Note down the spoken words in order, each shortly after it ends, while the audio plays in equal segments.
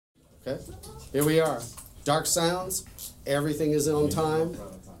Okay, here we are. Dark sounds, everything is on time.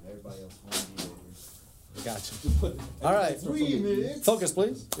 Gotcha. All right. 3 minutes. Focus,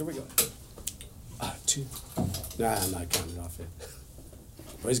 please. Here we go. 2. Nah, I'm not counting off yet.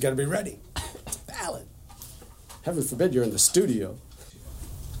 Everybody's got to be ready. Ballad. Heaven forbid you're in the studio.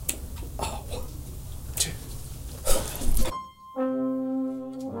 1, 2.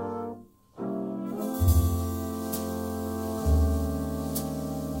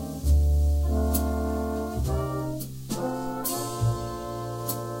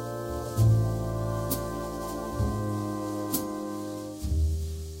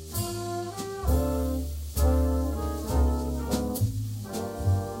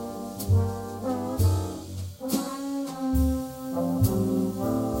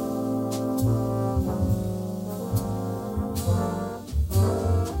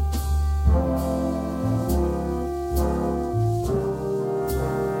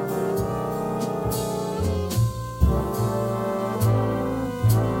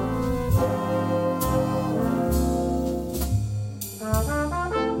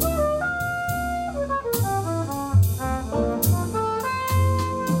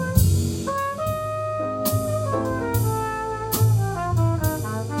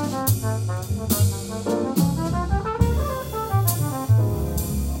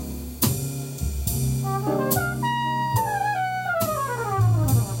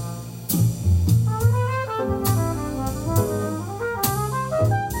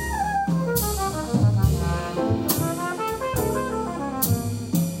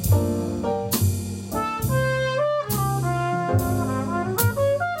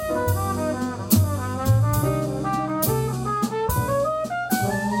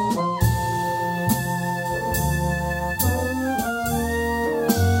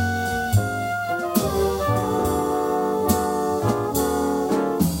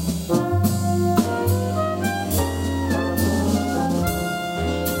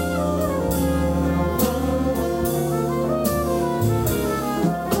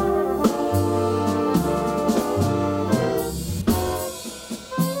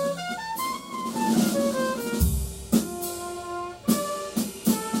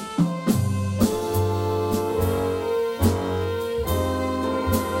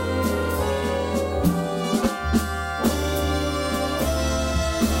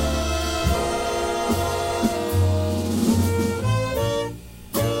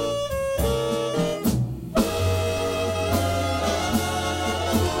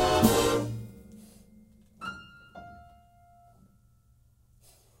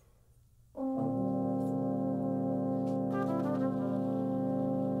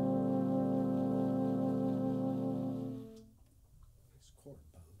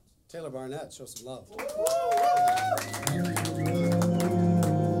 Taylor Barnett, show some love.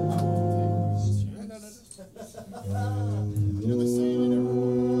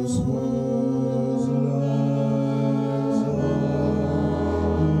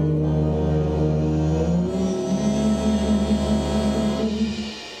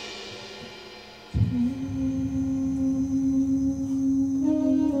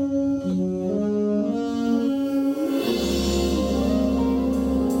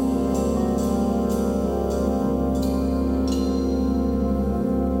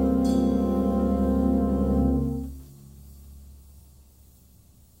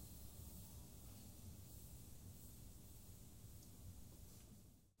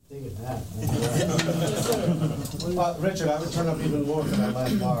 Richard, I would turn up even more for that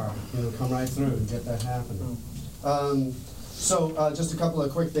last bar. Come right through and get that happening. Just a couple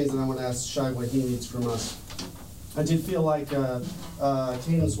of quick things that I want to ask Shai what he needs from us. I did feel like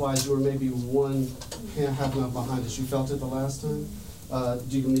cadence-wise, you were maybe half note behind us. You felt it the last time.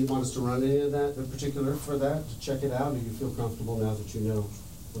 Do you want us to run any of that in particular for that to check it out, or do you feel comfortable now that you know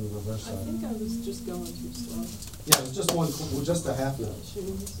on the reverse side? I think I was just going too slow. Yeah, it was just a half note.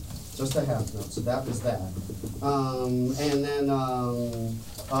 Just a half note, so that was that. And then,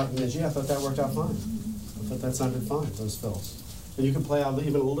 Midgie, I thought that worked out fine. I thought that sounded fine, those fills. And you can play out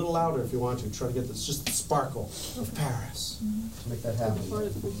even a little louder if you want to. Try to get this, just the sparkle of Paris to make that happen. The part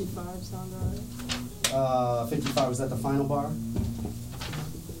at 55 sound all right? 55, was that the final bar?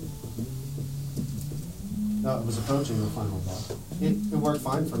 No, it was approaching the final bar. It worked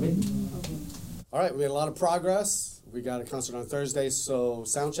fine for me. Okay. All right, we made a lot of progress. We got a concert on Thursday, so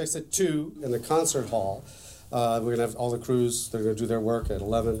sound checks at 2 in the concert hall. We're going to have all the crews, they're going to do their work at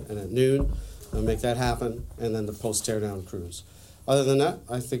 11 and at noon. We'll make that happen, and then the post-teardown crews. Other than that,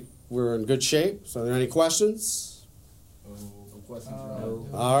 I think we're in good shape. So are there any questions? questions, Ron.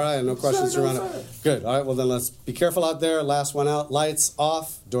 All right, no questions around it. Good. All right, well then let's be careful out there. Last one out. Lights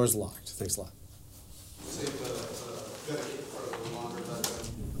off. Doors locked. Thanks a lot. Save the dedicate for a little longer.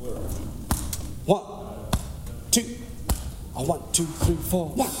 1, 2. 1, 2, 3, 4.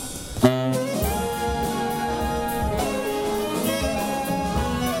 1.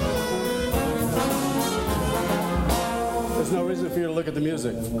 There's no reason for you to look at the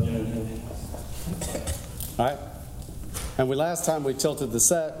music. All right? And last time we tilted the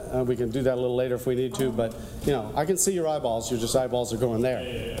set. We can do that a little later if we need to, but, you know, I can see your eyeballs. Your just eyeballs are going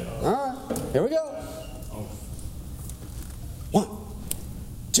there. All right, here we go. 1,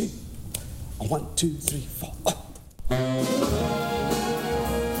 2. 1, 2, 3, 4.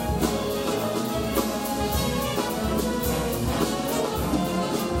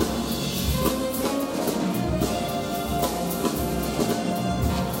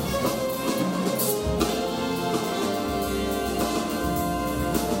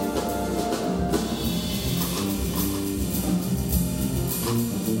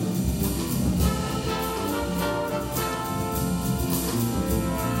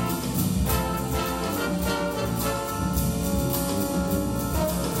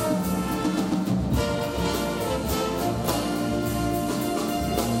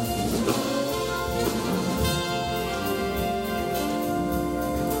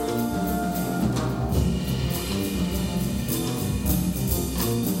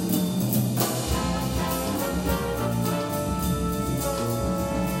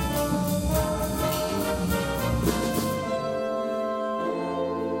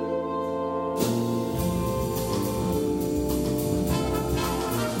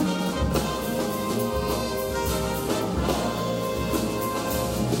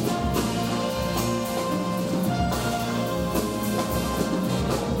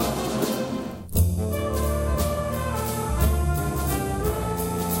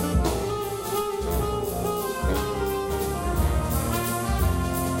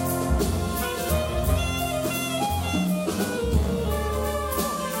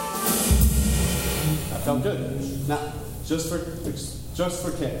 Felt good. Now, just for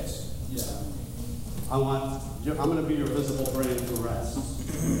kicks. Yeah. I'm going to be your visible brain for rest.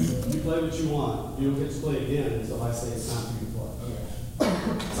 You play what you want. You don't get to play again until I say it's time for you to play.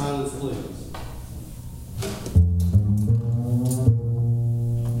 Okay. Silence, please.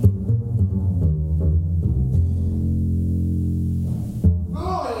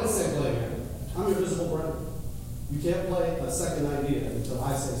 Oh, I didn't say play again. I'm your visible brain. You can't play a second idea until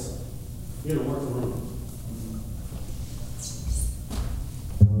I say so. You're going to work the room.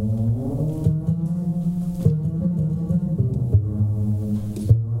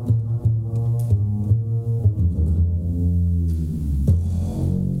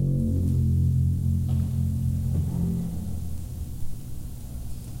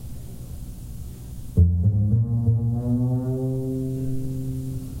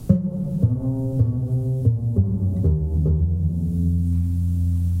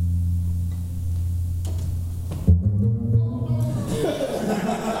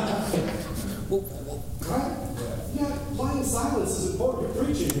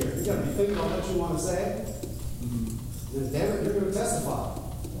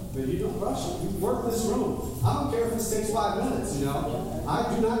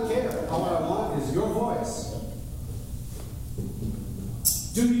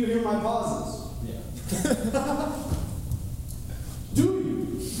 Do you hear my pauses? Yeah. Do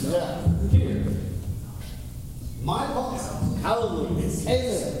you? Yeah. Here. My pauses. Hallelujah.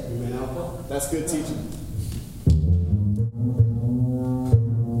 Amen. You may now play. That's good teaching.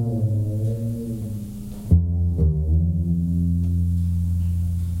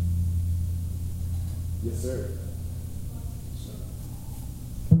 Yes, sir.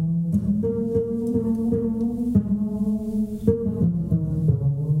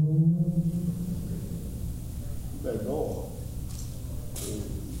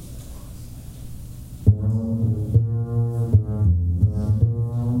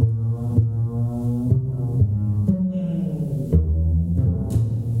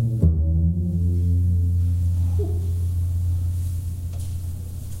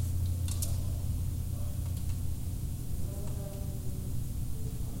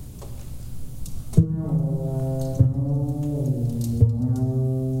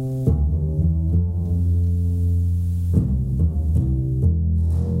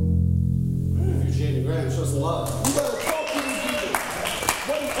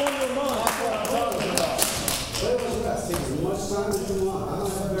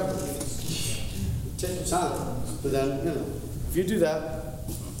 If you do that,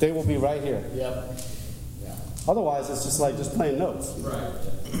 they will be right here. Yep. Yeah. Otherwise, it's just like just playing notes. Right.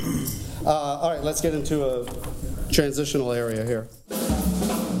 All right, let's get into a transitional area here.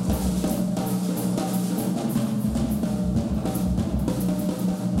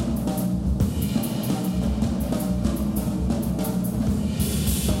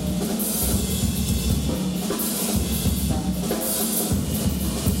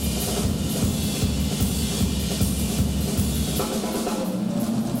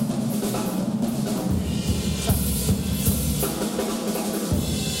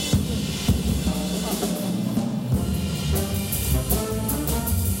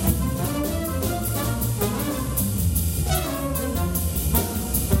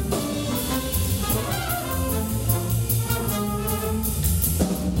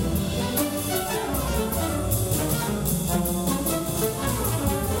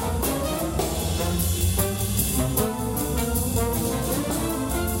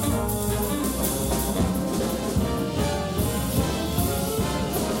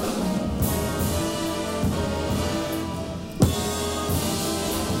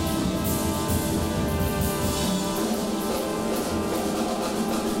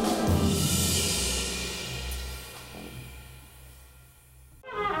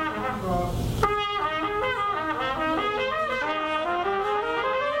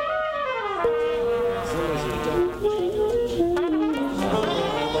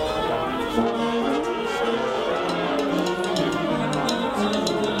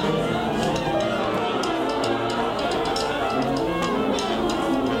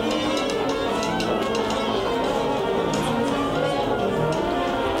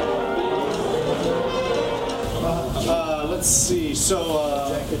 Let's see. So,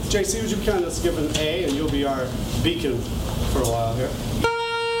 JC, would you kind of give an A, and you'll be our beacon for a while here.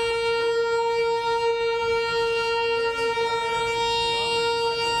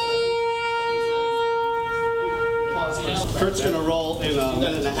 Kurt's going to roll in a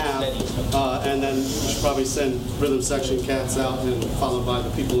minute and a half, and then we should probably send rhythm section cats out, and followed by the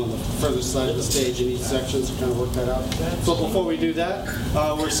people on the further side of the stage in each section to kind of work that out. But before we do that,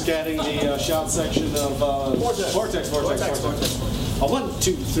 we're scatting the shout section of Vortex. 1,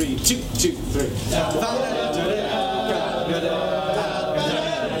 2, 3, 2, 2, 3.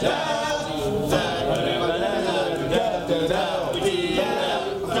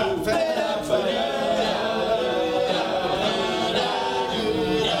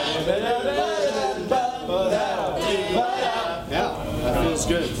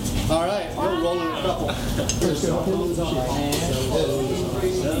 Good. All right, we're rolling a couple. Have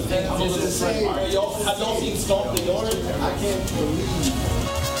y'all seen Stomp the Yard? I can't believe